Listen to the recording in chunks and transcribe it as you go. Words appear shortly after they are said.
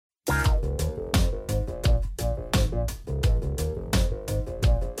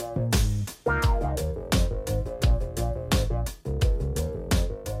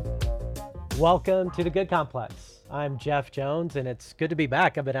Welcome to the Good Complex. I'm Jeff Jones, and it's good to be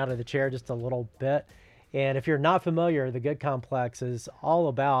back. I've been out of the chair just a little bit. And if you're not familiar, the Good Complex is all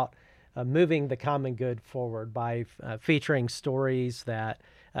about moving the common good forward by featuring stories that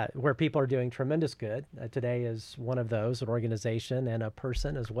where people are doing tremendous good. Today is one of those, an organization and a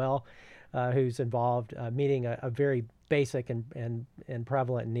person as well, who's involved meeting a very basic and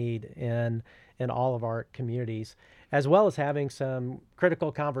prevalent need in all of our communities, as well as having some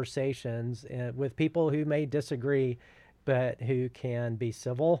critical conversations with people who may disagree, but who can be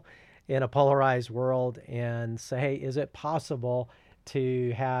civil in a polarized world and say, hey, is it possible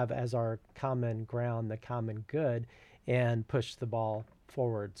to have as our common ground the common good and push the ball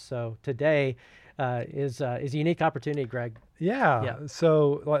forward? So today is a unique opportunity, Greg. Yeah.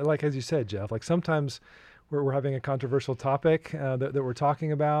 So like as you said, Jeff, like sometimes we're having a controversial topic that we're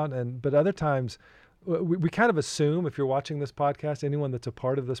talking about, but other times we kind of assume, if you're watching this podcast, anyone that's a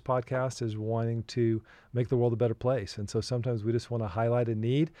part of this podcast is wanting to make the world a better place. And so sometimes we just want to highlight a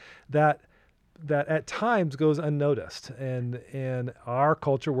need that at times goes unnoticed. And in our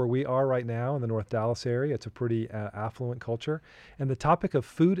culture where we are right now in the North Dallas area, it's a pretty affluent culture. And the topic of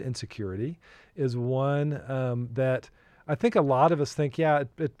food insecurity is one that I think a lot of us think,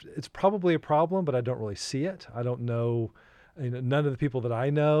 it's probably a problem, but I don't really see it. I don't know. None of the people that I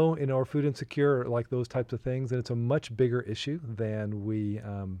know, are food insecure or like those types of things, and it's a much bigger issue than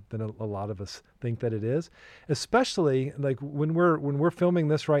a lot of us think that it is. Especially like when we're filming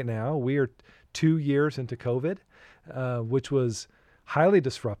this right now, we are 2 years into COVID, which was highly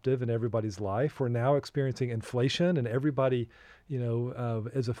disruptive in everybody's life. We're now experiencing inflation, and everybody,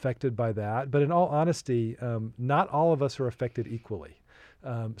 is affected by that. But in all honesty, not all of us are affected equally.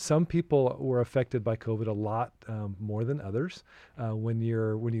 Some people were affected by COVID a lot more than others. When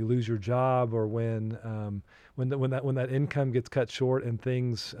you lose your job, or when that income gets cut short, and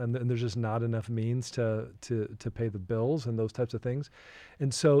there's just not enough means to pay the bills and those types of things.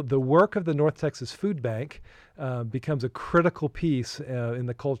 And so the work of the North Texas Food Bank becomes a critical piece in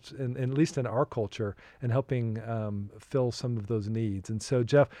the culture, at least in our culture, in helping fill some of those needs. And so,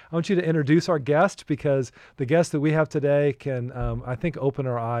 Jeff, I want you to introduce our guest, because the guest that we have today can, I think, open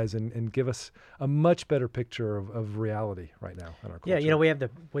our eyes and give us a much better picture of reality right now in our culture. Yeah,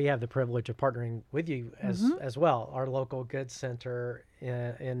 we have the privilege of partnering with you as well. Our local goods center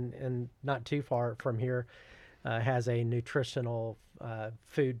in not too far from here has a nutritional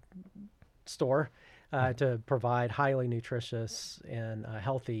food store to provide highly nutritious and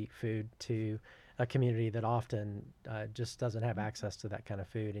healthy food to a community that often just doesn't have access to that kind of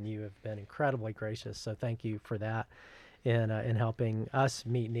food. And you have been incredibly gracious, so thank you for that in helping us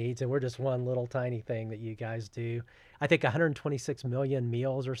meet needs. And we're just one little tiny thing that you guys do. I think 126 million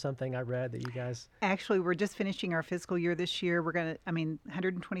meals or something I read that you guys... Actually, we're just finishing our fiscal year this year.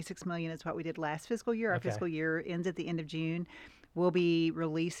 126 million is what we did last fiscal year. Our fiscal year ends at the end of June. We'll be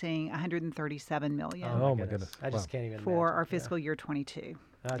releasing 137 million. Oh my goodness. I just can't even for imagine. our fiscal year 22.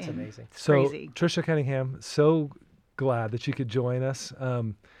 That's amazing. So, crazy. Trisha Cunningham, so glad that you could join us.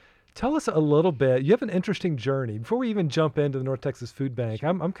 Tell us a little bit. You have an interesting journey. Before we even jump into the North Texas Food Bank,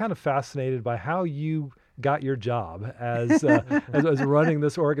 I'm kind of fascinated by how you got your job as running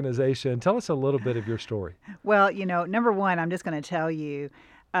this organization. Tell us a little bit of your story. Well, number one, I'm just going to tell you,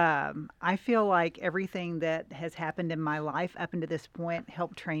 I feel like everything that has happened in my life up until this point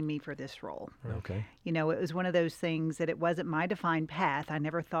helped train me for this role. Okay. It was one of those things that it wasn't my defined path. I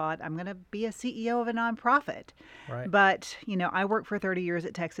never thought I'm going to be a CEO of a nonprofit. Right. But, I worked for 30 years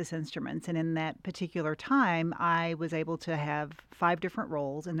at Texas Instruments. And in that particular time, I was able to have 5 different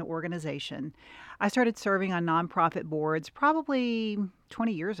roles in the organization. I started serving on nonprofit boards probably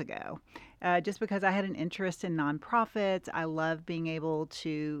 20 years ago. Just because I had an interest in nonprofits. I love being able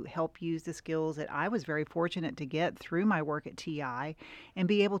to help use the skills that I was very fortunate to get through my work at TI and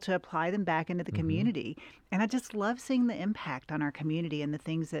be able to apply them back into the community. And I just love seeing the impact on our community and the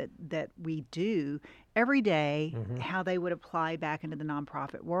things that we do every day, how they would apply back into the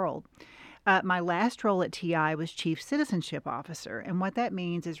nonprofit world. My last role at TI was Chief Citizenship Officer. And what that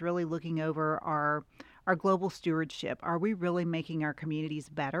means is really looking over our global stewardship. Are we really making our communities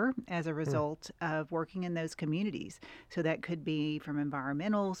better as a result of working in those communities? So that could be from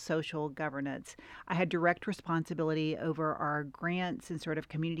environmental, social, governance. I had direct responsibility over our grants and sort of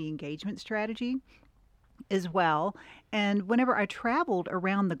community engagement strategy as well. And whenever I traveled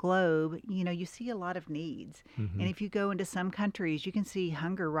around the globe, you see a lot of needs. And if you go into some countries, you can see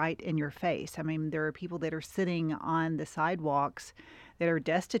hunger right in your face. I mean, there are people that are sitting on the sidewalks that are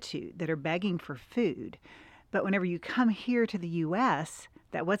destitute, that are begging for food. But whenever you come here to the U.S.,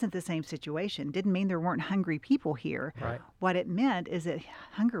 that wasn't the same situation. Didn't mean there weren't hungry people here. Right. What it meant is that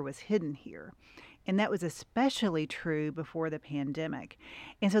hunger was hidden here. And that was especially true before the pandemic.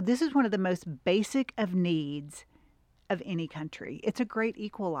 And so this is one of the most basic of needs of any country. It's a great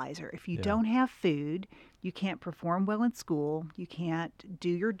equalizer. If you don't have food, you can't perform well in school, you can't do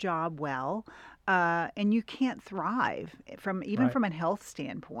your job well, and you can't thrive from a health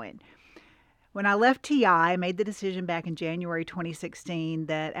standpoint. When I left TI, I made the decision back in January 2016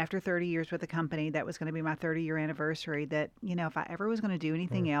 that after 30 years with the company, that was going to be my 30-year anniversary, that, if I ever was going to do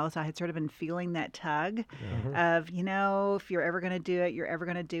anything else, I had sort of been feeling that tug of, if you're ever going to do it, you're ever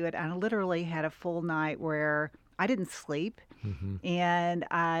going to do it. I literally had a full night where I didn't sleep. And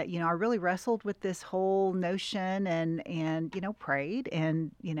I really wrestled with this whole notion and prayed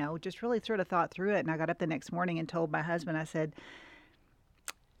and, just really sort of thought through it. And I got up the next morning and told my husband, I said,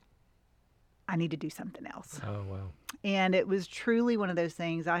 I need to do something else. Oh, wow. And it was truly one of those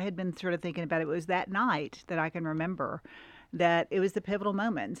things. I had been sort of thinking about it. It was that night that I can remember that it was the pivotal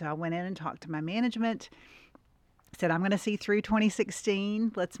moment. So I went in and talked to my management, said, I'm going to see through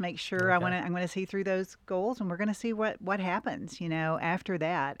 2016. Let's make sure I'm going to see through those goals, and we're going to see what happens, after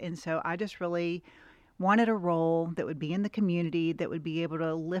that. And so I just really wanted a role that would be in the community, that would be able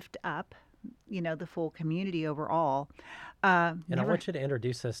to lift up, the full community overall. And I want you to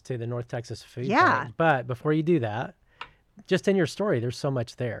introduce us to the North Texas Food Bank. But before you do that, just in your story, there's so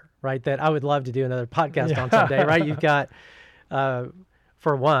much there, right, that I would love to do another podcast on someday, right? You've got,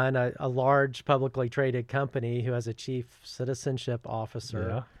 for one, a large publicly traded company who has a chief citizenship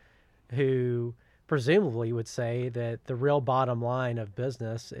officer who presumably would say that the real bottom line of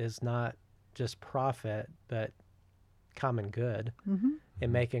business is not just profit, but common good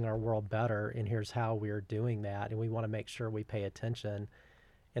and making our world better. And here's how we're doing that. And we want to make sure we pay attention,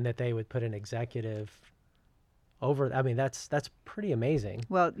 and that they would put an executive over. I mean, that's pretty amazing.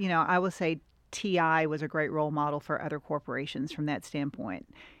 Well, I will say TI was a great role model for other corporations from that standpoint.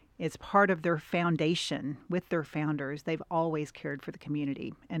 It's part of their foundation with their founders. They've always cared for the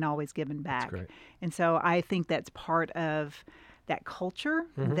community and always given back. That's great. And so I think that's part of that culture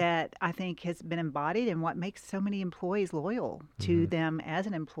that I think has been embodied and what makes so many employees loyal to them as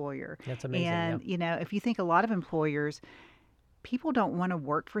an employer. That's amazing. And, if you think a lot of employers, people don't want to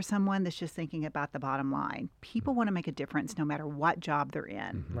work for someone that's just thinking about the bottom line. People want to make a difference no matter what job they're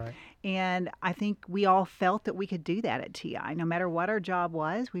in. Right. And I think we all felt that we could do that at TI. No matter what our job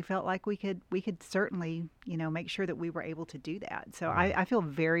was, we felt like we could certainly, make sure that we were able to do that. So I feel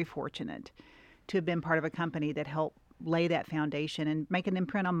very fortunate to have been part of a company that helped lay that foundation and make an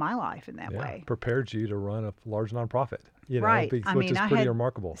imprint on my life in that way. Prepared you to run a large nonprofit, right. which is I pretty had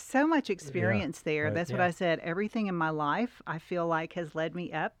remarkable. So much experience there. Right. That's what I said. Everything in my life, I feel like, has led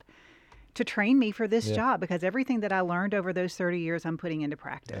me up to train me for this job, because everything that I learned over those 30 years, I'm putting into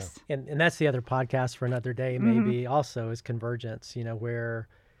practice. And that's the other podcast for another day, maybe also, is convergence, where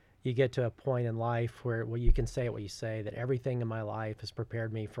you get to a point in life where you can say what you say, that everything in my life has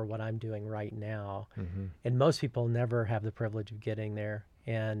prepared me for what I'm doing right now. And most people never have the privilege of getting there.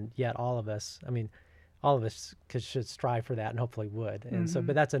 And yet all of us should strive for that, and hopefully would. And so,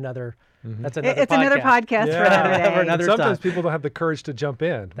 but that's another, it's another podcast for another day. For another Sometimes time. people don't have the courage to jump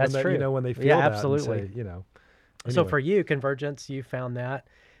in. That's true. When they feel that. Absolutely. And say, So anyway. for you, Convergence, you found that,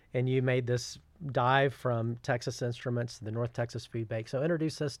 and you made this dive from Texas Instruments to the North Texas Food Bank. So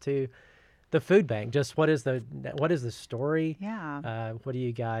introduce us to the food bank. Just what is the story? Yeah. What do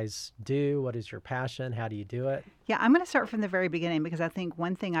you guys do? What is your passion? How do you do it? Yeah, I'm going to start from the very beginning, because I think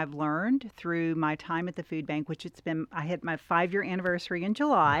one thing I've learned through my time at the food bank, which I hit my 5-year anniversary in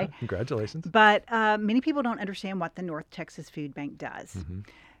July. Congratulations. But many people don't understand what the North Texas Food Bank does.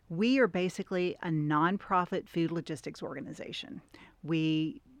 We are basically a nonprofit food logistics organization.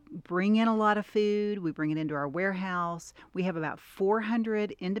 We bring in a lot of food. We bring it into our warehouse. We have about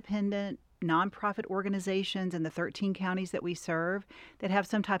 400 independent nonprofit organizations in the 13 counties that we serve that have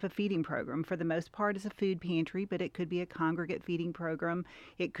some type of feeding program. For the most part, it's a food pantry, but it could be a congregate feeding program.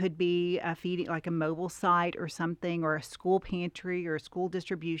 It could be a feeding, like a mobile site or something, or a school pantry or a school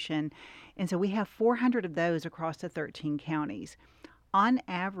distribution. And so we have 400 of those across the 13 counties. On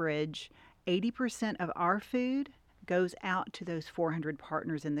average, 80% of our food goes out to those 400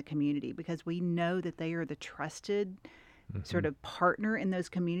 partners in the community, because we know that they are the trusted sort of partner in those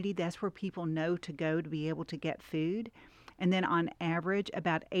communities. That's where people know to go to be able to get food. And then on average,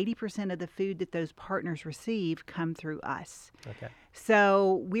 about 80% of the food that those partners receive come through us. Okay.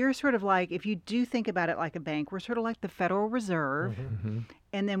 So we're sort of like, if you do think about it like a bank, we're sort of like the Federal Reserve,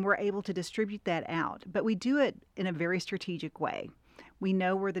 and then we're able to distribute that out. But we do it in a very strategic way. We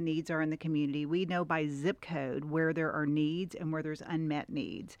know where the needs are in the community. We know by zip code where there are needs and where there's unmet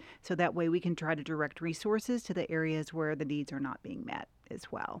needs. So that way we can try to direct resources to the areas where the needs are not being met as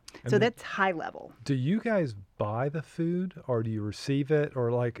well. And so that's high level. Do you guys buy the food, or do you receive it,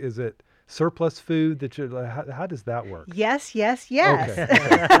 or like is it surplus food that you? How does that work? Yes. Okay.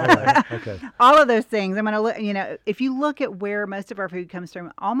 All right. Okay. All of those things. I'm going to look, if you look at where most of our food comes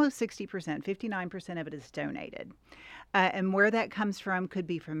from, almost 60%, 59% of it is donated. And where that comes from could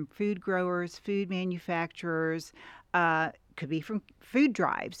be from food growers, food manufacturers, could be from food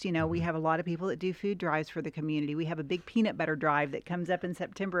drives. We have a lot of people that do food drives for the community. We have a big peanut butter drive that comes up in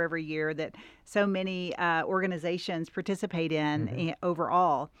September every year that so many organizations participate in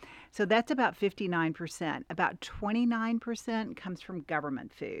overall. So that's about 59%. About 29% comes from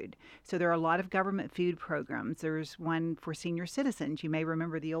government food. So there are a lot of government food programs. There's one for senior citizens. You may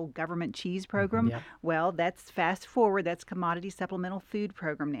remember the old government cheese program. Yep. Well, that's fast forward. That's commodity supplemental food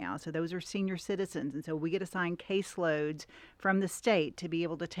program now. So those are senior citizens. And so we get assigned caseloads from the state to be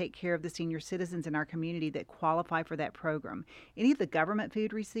able to take care of the senior citizens in our community that qualify for that program. Any of the government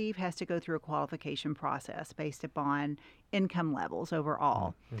food received has to go through a qualification process based upon income levels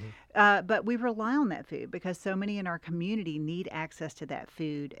overall. But we rely on that food because so many in our community need access to that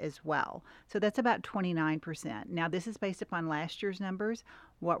food as well. So that's about 29%. Now, this is based upon last year's numbers.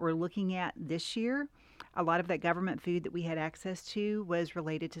 What we're looking at this year, a lot of that government food that we had access to was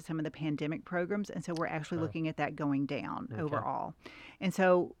related to some of the pandemic programs. And so we're actually looking at that going down overall. And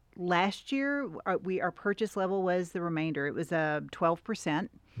so last year, our purchase level was the remainder. It was 12%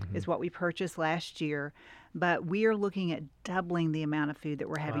 is what we purchased last year. But we are looking at doubling the amount of food that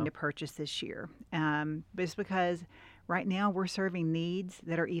we're having to purchase this year. Just because right now we're serving needs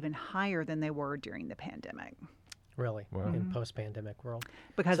that are even higher than they were during the pandemic. Really? Wow. In post-pandemic world?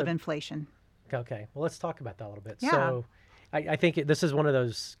 Because of inflation. Okay. Well, let's talk about that a little bit. Yeah. So I think this is one of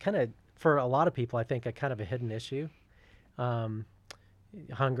those kind of, for a lot of people, I think a kind of a hidden issue.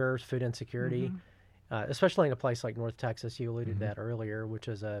 Hunger, food insecurity, especially in a place like North Texas. You alluded to that earlier, which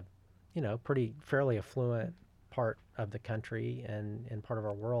is a pretty fairly affluent part of the country and part of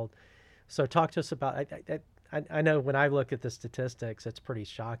our world. So talk to us about, I know when I look at the statistics, it's pretty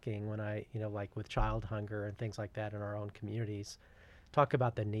shocking when like with child hunger and things like that in our own communities. Talk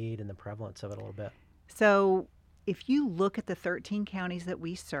about the need and the prevalence of it a little bit. So if you look at the 13 counties that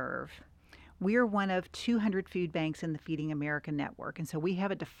we serve, we are one of 200 food banks in the Feeding America network. And so we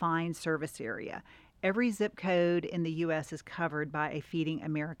have a defined service area. Every zip code in the U.S. is covered by a Feeding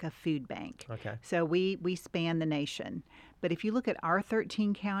America food bank. Okay. So we span the nation. But if you look at our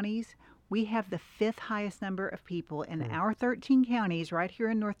 13 counties, we have the 5th highest number of people in our 13 counties right here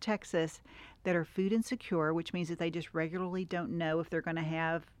in North Texas that are food insecure, which means that they just regularly don't know if they're going to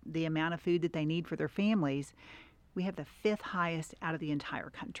have the amount of food that they need for their families. We have the 5th highest out of the entire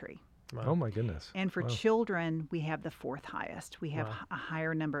country. Wow. Oh, my goodness. And for children, we have the 4th highest. We have a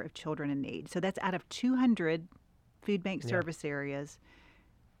higher number of children in need. So that's out of 200 food bank service areas,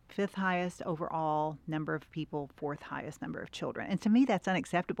 5th highest overall number of people, 4th highest number of children. And to me, that's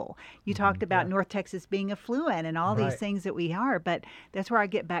unacceptable. You talked about North Texas being affluent and all these things that we are, but that's where I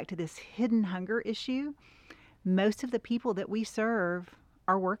get back to this hidden hunger issue. Most of the people that we serve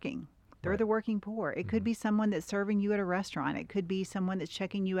are working. They're the working poor. It could be someone that's serving you at a restaurant. It could be someone that's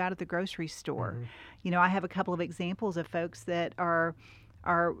checking you out at the grocery store. I have a couple of examples of folks that are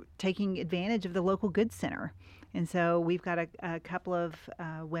taking advantage of the local goods center. And so we've got a couple of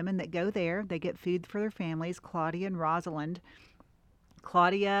women that go there. They get food for their families, Claudia and Rosalind.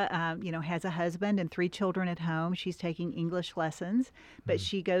 Claudia, has a husband and 3 children at home. She's taking English lessons, but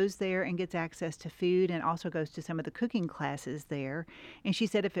she goes there and gets access to food and also goes to some of the cooking classes there. And she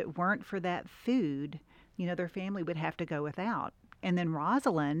said if it weren't for that food, their family would have to go without. And then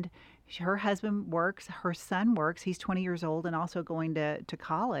Rosalind, her husband works, her son works, he's 20 years old and also going to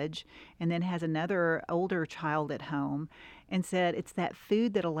college, and then has another older child at home, and said it's that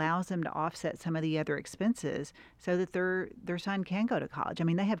food that allows them to offset some of the other expenses so that their son can go to college. I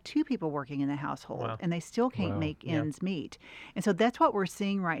mean, they have 2 people working in the household, and they still can't make ends meet. And so that's what we're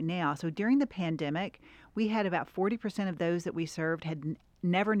seeing right now. So during the pandemic, we had about 40% of those that we served had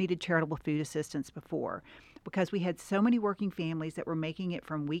never needed charitable food assistance before, because we had so many working families that were making it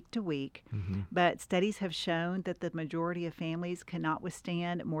from week to week. But studies have shown that the majority of families cannot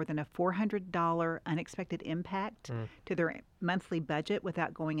withstand more than a $400 unexpected impact to their monthly budget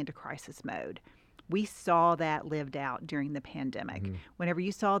without going into crisis mode. We saw that lived out during the pandemic. Whenever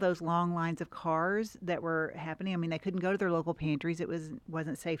you saw those long lines of cars that were happening, I mean, they couldn't go to their local pantries. It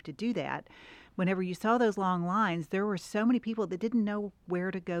wasn't safe to do that. Whenever you saw those long lines, there were so many people that didn't know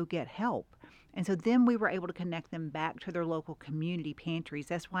where to go get help. And so then we were able to connect them back to their local community pantries.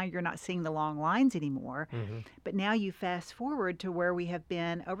 That's why you're not seeing the long lines anymore. But now you fast forward to where we have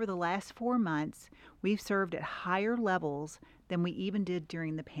been over the last 4 months. We've served at higher levels than we even did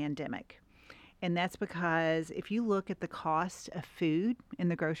during the pandemic. And that's because if you look at the cost of food in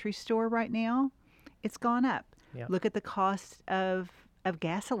the grocery store right now, it's gone up. Yep. Look at the cost of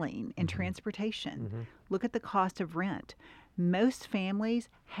gasoline and transportation. Look at the cost of rent. Most families,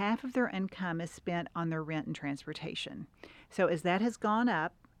 half of their income is spent on their rent and transportation. So as that has gone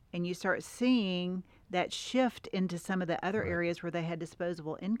up and you start seeing that shift into some of the other areas where they had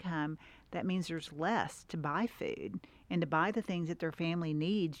disposable income, that means there's less to buy food and to buy the things that their family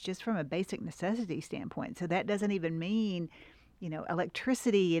needs just from a basic necessity standpoint. So that doesn't even mean,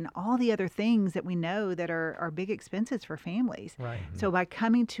 electricity and all the other things that we know that are big expenses for families. Right. So by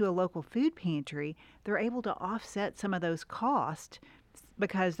coming to a local food pantry, they're able to offset some of those costs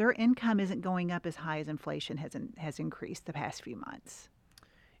because their income isn't going up as high as inflation has increased the past few months.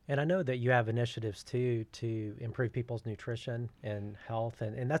 And I know that you have initiatives too to improve people's nutrition and health,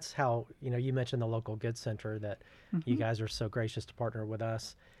 and that's how, you mentioned the local goods center that you guys are so gracious to partner with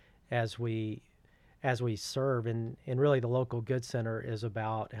us as we serve, and really the local goods center is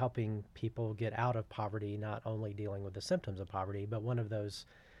about helping people get out of poverty, not only dealing with the symptoms of poverty, but one of those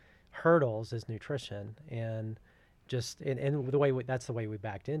hurdles is nutrition. And the way that's the way we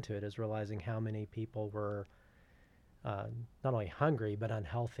backed into it, is realizing how many people were not only hungry but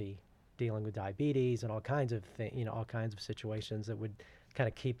unhealthy, dealing with diabetes and all kinds of all kinds of situations that would kind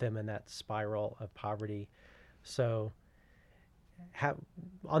of keep them in that spiral of poverty. So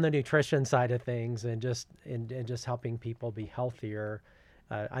on the nutrition side of things and just helping people be healthier,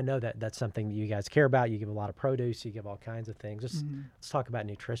 I know that that's something that you guys care about. You give a lot of produce, you give all kinds of things. Let's talk about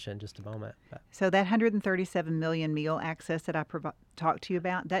nutrition just a moment. So that 137 million meal access that I talked to you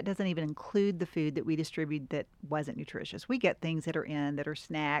about, that doesn't even include the food that we distribute that wasn't nutritious. We get things that are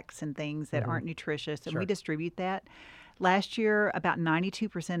snacks and things that aren't nutritious, and we distribute that. Last year, about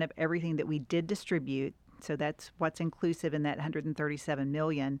 92% of everything that we did distribute, so that's what's inclusive in that 137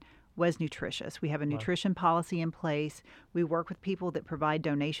 million, was nutritious. We have a nutrition policy in place. We work with people that provide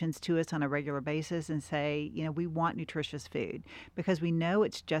donations to us on a regular basis and say, we want nutritious food, because we know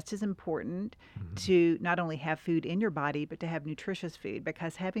it's just as important to not only have food in your body, but to have nutritious food,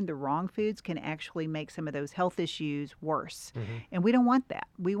 because having the wrong foods can actually make some of those health issues worse. And we don't want that.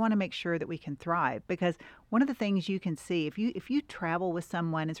 We want to make sure that we can thrive, because one of the things you can see if you travel with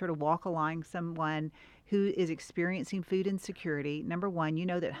someone and sort of walk along someone who is experiencing food insecurity, number one, you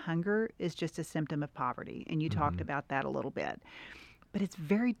know that hunger is just a symptom of poverty, and you talked about that a little bit. But it's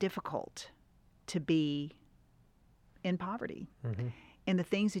very difficult to be in poverty. And the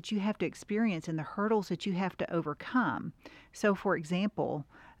things that you have to experience and the hurdles that you have to overcome. So, for example,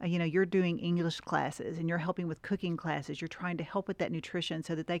 you're doing English classes and you're helping with cooking classes. You're trying to help with that nutrition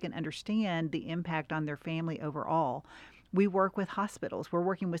so that they can understand the impact on their family overall. We work with hospitals. We're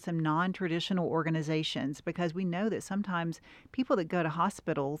working with some non-traditional organizations, because we know that sometimes people that go to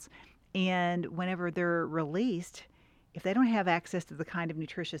hospitals, and whenever they're released, if they don't have access to the kind of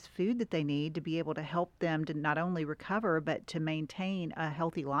nutritious food that they need to be able to help them to not only recover but to maintain a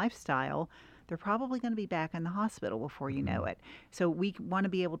healthy lifestyle, they're probably going to be back in the hospital before you know it. So we want to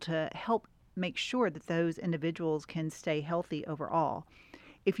be able to help make sure that those individuals can stay healthy overall.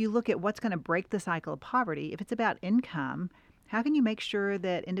 If you look at what's going to break the cycle of poverty, if it's about income, how can you make sure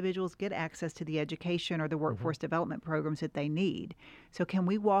that individuals get access to the education or the workforce development programs that they need? So can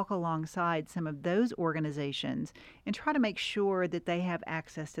we walk alongside some of those organizations and try to make sure that they have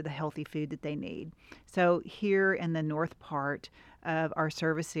access to the healthy food that they need? So here in the north part of our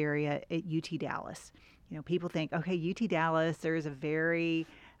service area at UT Dallas, people think, okay, UT Dallas, there's a very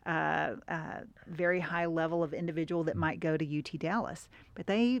high level of individual that might go to UT Dallas. But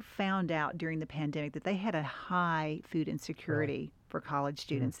they found out during the pandemic that they had a high food insecurity for college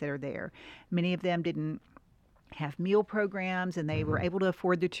students that are there. Many of them didn't have meal programs, and they were able to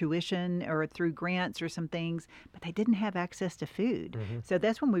afford their tuition or through grants or some things, but they didn't have access to food. So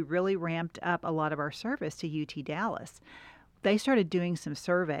that's when we really ramped up a lot of our service to UT Dallas. They started doing some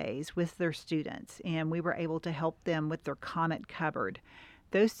surveys with their students, and we were able to help them with their comment cupboard.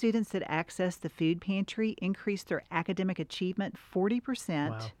 Those students that accessed the food pantry increased their academic achievement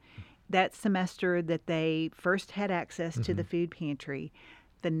 40% that semester that they first had access to the food pantry.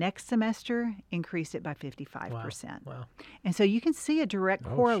 The next semester increased it by 55%. Wow. And so you can see a direct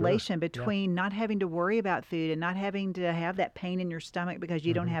correlation between not having to worry about food and not having to have that pain in your stomach because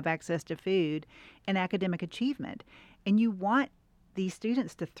you don't have access to food and academic achievement. And you want these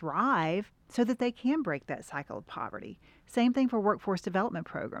students to thrive so that they can break that cycle of poverty. Same thing for workforce development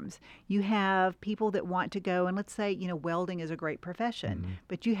programs. You have people that want to go, and let's say, welding is a great profession,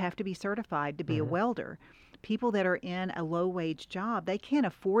 but you have to be certified to be a welder. People that are in a low-wage job, they can't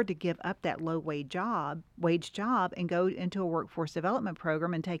afford to give up that low-wage job and go into a workforce development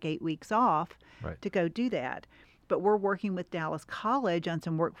program and take 8 weeks off to go do that. But we're working with Dallas College on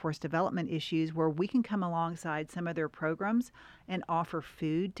some workforce development issues where we can come alongside some of their programs and offer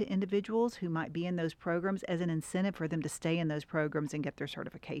food to individuals who might be in those programs as an incentive for them to stay in those programs and get their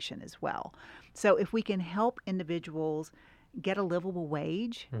certification as well. So if we can help individuals get a livable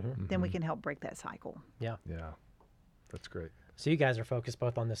wage, then we can help break that cycle. Yeah, that's great. So you guys are focused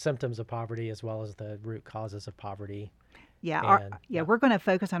both on the symptoms of poverty as well as the root causes of poverty. Yeah, we're going to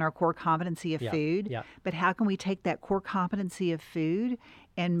focus on our core competency of food, but how can we take that core competency of food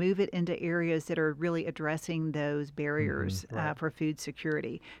and move it into areas that are really addressing those barriers for food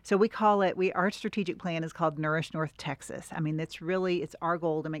security? So we call it, our strategic plan is called Nourish North Texas. I mean, it's our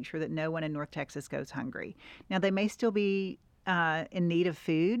goal to make sure that no one in North Texas goes hungry. Now, they may still be in need of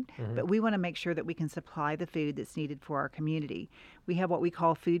food, but we want to make sure that we can supply the food that's needed for our community. We have what we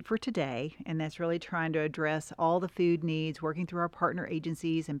call Food for Today, and that's really trying to address all the food needs, working through our partner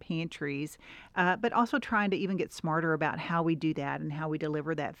agencies and pantries, but also trying to even get smarter about how we do that and how we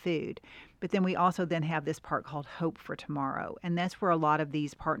deliver that food. But then we also then have this part called Hope for Tomorrow, and that's where a lot of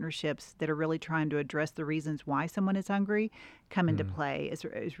these partnerships that are really trying to address the reasons why someone is hungry come into play,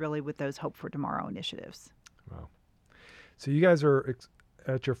 is really with those Hope for Tomorrow initiatives. Wow. So you guys are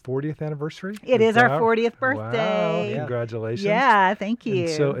at your 40th anniversary? It is our 40th birthday. Wow, congratulations. Yeah, thank you. And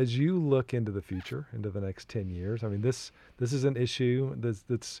so as you look into the future, into the next 10 years, I mean, this is an issue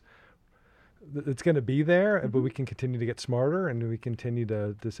that's going to be there, but we can continue to get smarter, and we continue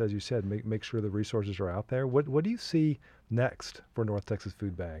to, just as you said, make sure the resources are out there. What do you see next for North Texas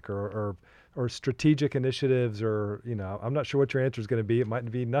Food Bank, or strategic initiatives, or I'm not sure what your answer is going to be. It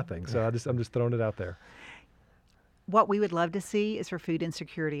might be nothing. So I'm just throwing it out there. What we would love to see is for food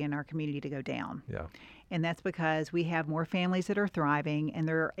insecurity in our community to go down. Yeah. And that's because we have more families that are thriving and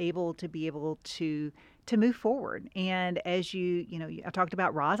they're able to move forward. And as I talked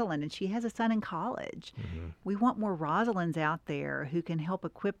about Rosalind, and she has a son in college. We want more Rosalinds out there who can help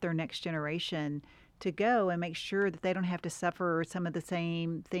equip their next generation to go and make sure that they don't have to suffer some of the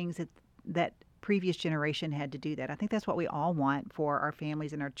same things that previous generation had to do that. I think that's what we all want for our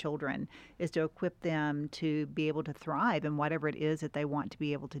families and our children, is to equip them to be able to thrive in whatever it is that they want to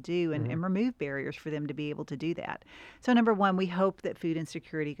be able to do, and remove barriers for them to be able to do that. So number one, we hope that food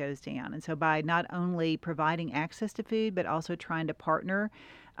insecurity goes down. And so by not only providing access to food, but also trying to partner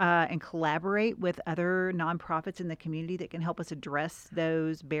and collaborate with other nonprofits in the community that can help us address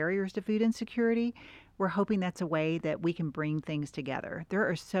those barriers to food insecurity, we're hoping that's a way that we can bring things together. There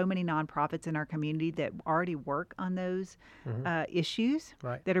are so many nonprofits in our community that already work on those issues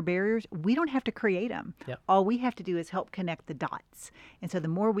that are barriers. We don't have to create them. All we have to do is help connect the dots. And so the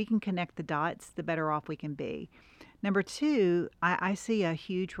more we can connect the dots, the better off we can be. Number two, I see a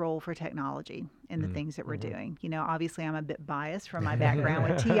huge role for technology in the things that we're doing. Obviously I'm a bit biased from my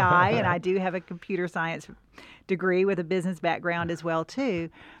background with TI, and I do have a computer science degree with a business background as well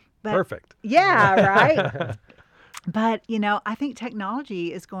too. But, perfect. Yeah, right. But, I think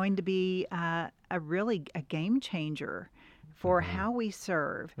technology is going to be a game changer for how we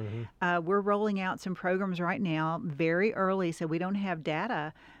serve. We're rolling out some programs right now, very early, so we don't have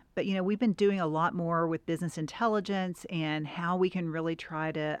data. But, we've been doing a lot more with business intelligence and how we can really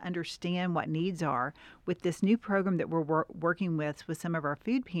try to understand what needs are with this new program that we're working with some of our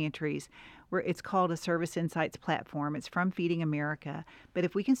food pantries, where it's called a Service Insights Platform. It's from Feeding America. But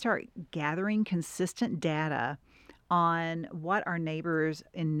if we can start gathering consistent data on what our neighbors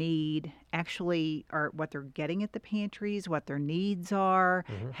in need actually are, what they're getting at the pantries, what their needs are,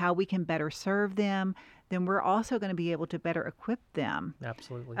 how we can better serve them, then we're also going to be able to better equip them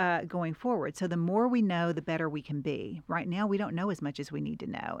going forward. So the more we know, the better we can be. Right now, we don't know as much as we need to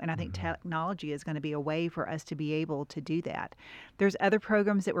know. And I think technology is going to be a way for us to be able to do that. There's other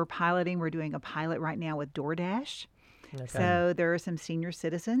programs that we're piloting. We're doing a pilot right now with DoorDash. Okay. So there are some senior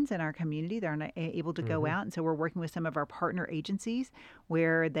citizens in our community that are not able to go out. And so we're working with some of our partner agencies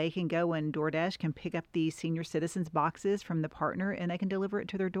where they can go, and DoorDash can pick up these senior citizens boxes from the partner and they can deliver it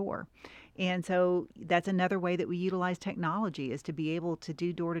to their door. And so that's another way that we utilize technology, is to be able to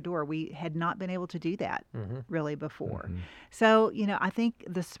do door to door. We had not been able to do that really before. So, I think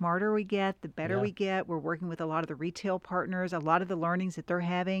the smarter we get, the better we get. We're working with a lot of the retail partners, a lot of the learnings that they're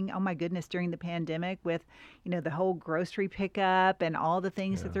having. Oh my goodness, during the pandemic with, the whole grocery pickup and all the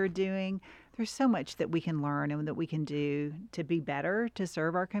things that they're doing. there's so much that we can learn and that we can do to be better, to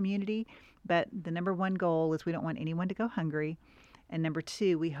serve our community. But the number one goal is we don't want anyone to go hungry. And number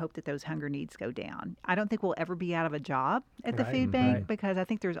two, we hope that those hunger needs go down. I don't think we'll ever be out of a job at the food bank because I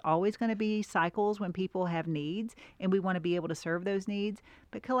think there's always going to be cycles when people have needs and we want to be able to serve those needs.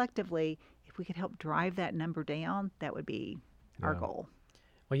 But collectively, if we could help drive that number down, that would be our goal.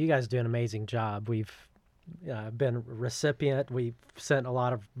 Well, you guys do an amazing job. We've been a recipient. We've sent a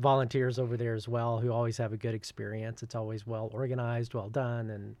lot of volunteers over there as well who always have a good experience. It's always well organized, well done,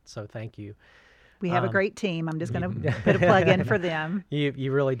 and so thank you. We have a great team. I'm just going to put a plug in for them.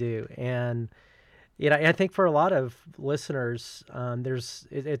 You really do. And I think for a lot of listeners, I know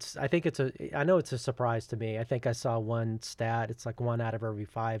it's a surprise to me. I think I saw one stat. It's like 1 out of every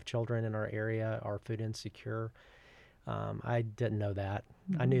 5 children in our area are food insecure. I didn't know that.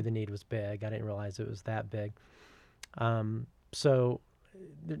 I knew the need was big. I didn't realize it was that big. So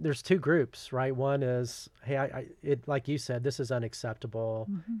there's 2 groups, right? One is, hey, like you said, this is unacceptable.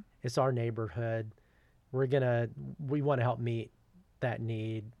 It's our neighborhood. We want to help meet that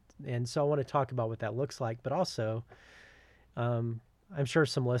need. And so I want to talk about what that looks like, but also I'm sure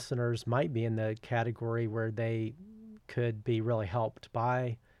some listeners might be in the category where they could be really helped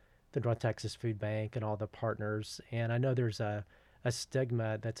by the North Texas Food Bank and all the partners. And I know there's a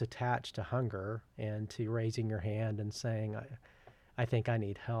stigma that's attached to hunger and to raising your hand and saying, I think I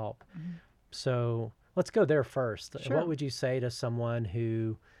need help. So let's go there first. Sure. What would you say to someone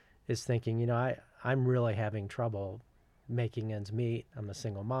who is thinking, I'm really having trouble making ends meet. I'm a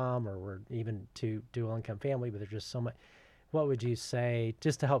single mom, or we're even two dual income family, but there's just so much. What would you say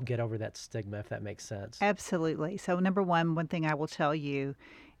just to help get over that stigma, if that makes sense? Absolutely. So number one thing I will tell you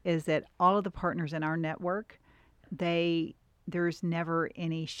is that all of the partners in our network, there's never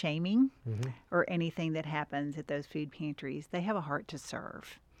any shaming or anything that happens at those food pantries. They have a heart to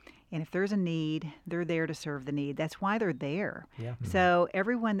serve. And if there's a need, they're there to serve the need. That's why they're there. Yeah. So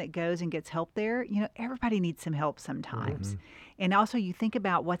everyone that goes and gets help there, everybody needs some help sometimes. And also you think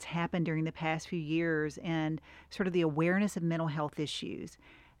about what's happened during the past few years and sort of the awareness of mental health issues.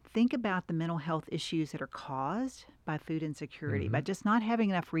 Think about the mental health issues that are caused by food insecurity, by just not having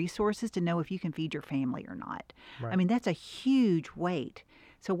enough resources to know if you can feed your family or not. Right. I mean, that's a huge weight.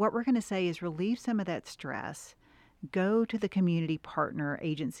 So what we're going to say is relieve some of that stress. Go to the community partner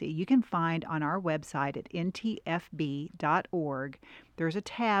agency. You can find on our website at ntfb.org, there's a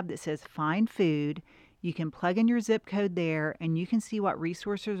tab that says Find Food. You can plug in your zip code there, and you can see what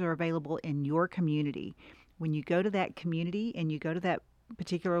resources are available in your community. When you go to that community and you go to that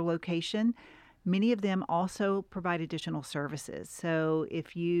particular location, many of them also provide additional services. So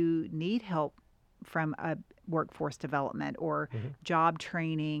if you need help from a workforce development or job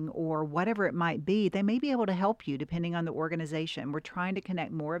training or whatever it might be, they may be able to help you depending on the organization. We're trying to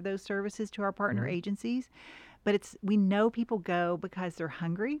connect more of those services to our partner agencies, but we know people go because they're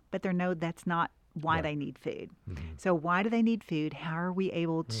hungry, but they know that's not why they need food. So why do they need food? How are we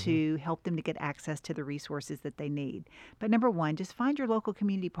able to help them to get access to the resources that they need? But number one, just find your local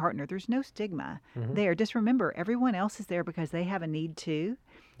community partner. There's no stigma there. Just remember, everyone else is there because they have a need too.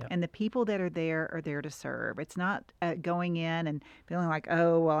 And the people that are there to serve. It's not going in and feeling like,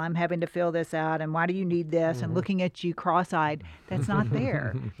 oh, well, I'm having to fill this out and why do you need this and looking at you cross-eyed. That's not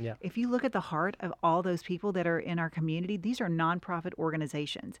there. If you look at the heart of all those people that are in our community, these are nonprofit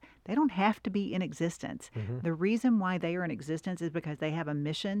organizations. They don't have to be in existence. The reason why they are in existence is because they have a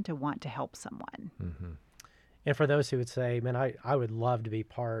mission to want to help someone. And for those who would say, man, I would love to be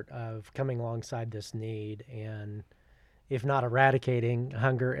part of coming alongside this need and if not eradicating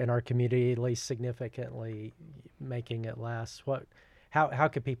hunger in our community, at least significantly making it less. How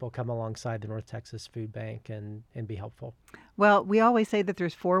could people come alongside the North Texas Food Bank and be helpful? Well, we always say that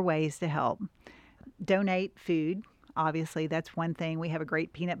there's 4 ways to help. Donate food. Obviously, that's one thing. We have a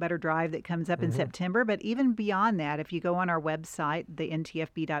great peanut butter drive that comes up in September. But even beyond that, if you go on our website, the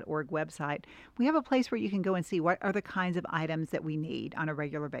ntfb.org website, we have a place where you can go and see what are the kinds of items that we need on a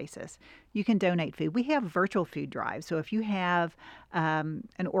regular basis. You can donate food. We have virtual food drives. So if you have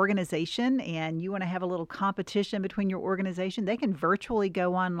an organization and you want to have a little competition between your organization, they can virtually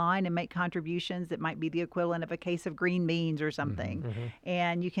go online and make contributions that might be the equivalent of a case of green beans or something.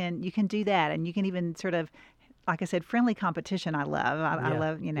 And you can do that. And you can even sort of, like I said, friendly competition I love. I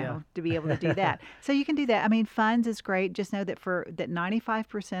love, to be able to do that. So you can do that. I mean, funds is great. Just know that that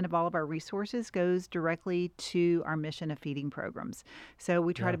 95% of all of our resources goes directly to our mission of feeding programs. So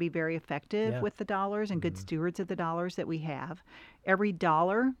we try to be very effective with the dollars and good stewards of the dollars that we have. Every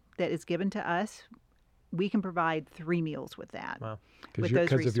dollar that is given to us, we can provide 3 meals with that. Wow. With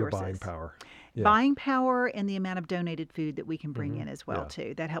those resources. Because of your buying power. Yeah. Buying power and the amount of donated food that we can bring in as well, Yeah.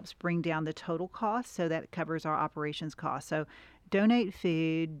 too. That helps bring down the total cost, so that covers our operations costs. So donate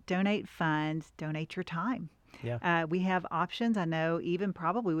food, donate funds, donate your time. Yeah. We have options. I know even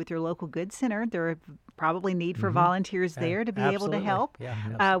probably with your local goods center, there are probably need for volunteers there to be able to Absolutely. help.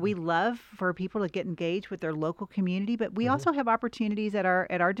 Yeah. We love for people to get engaged with their local community, but we also have opportunities at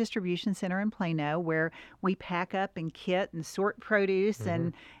our distribution center in Plano where we pack up and kit and sort produce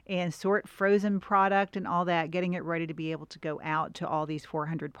and sort frozen product and all that, getting it ready to be able to go out to all these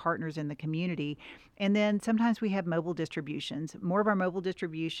 400 partners in the community. And then sometimes we have mobile distributions. More of our mobile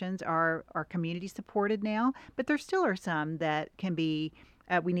distributions are community supported now, but there still are some that can be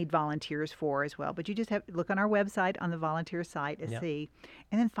we need volunteers for as well. But you just have to look on our website on the volunteer site and see.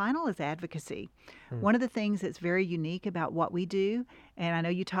 And then final is advocacy. One of the things that's very unique about what we do, and I know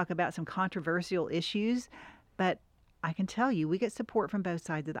you talk about some controversial issues, but I can tell you we get support from both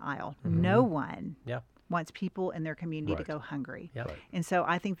sides of the aisle. No one wants people in their community to go hungry. Yep. Right. And so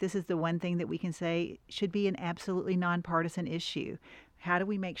I think this is the one thing that we can say should be an absolutely nonpartisan issue. How do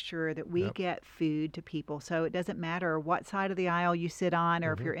we make sure that we get food to people? So it doesn't matter what side of the aisle you sit on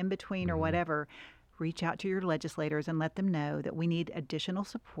or if you're in between or whatever, reach out to your legislators and let them know that we need additional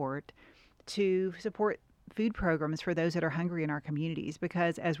support to support food programs for those that are hungry in our communities.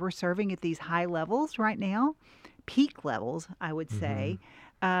 Because as we're serving at these high levels right now, peak levels, I would say,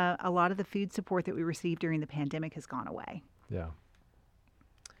 a lot of the food support that we received during the pandemic has gone away. Yeah.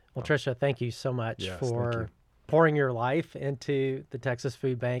 Well, Trisha, thank you so much Yes, thank for you. pouring your life into the Texas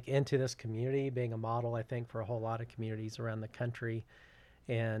Food Bank, into this community, being a model, I think, for a whole lot of communities around the country,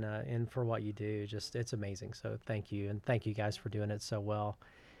 and for what you do. Just, it's amazing. So thank you, and thank you guys for doing it so well.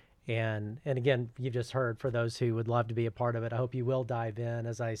 And again, you've just heard, for those who would love to be a part of it, I hope you will dive in.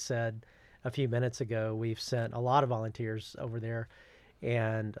 As I said a few minutes ago, we've sent a lot of volunteers over there,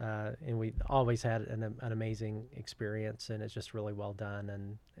 and we always had an amazing experience, and it's just really well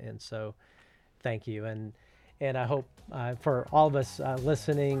done. And so thank you. And I hope for all of us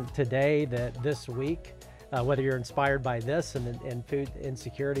listening today that this week, whether you're inspired by this and food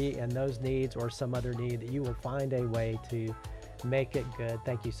insecurity and those needs or some other need, that you will find a way to make it good.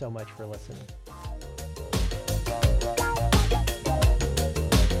 Thank you so much for listening.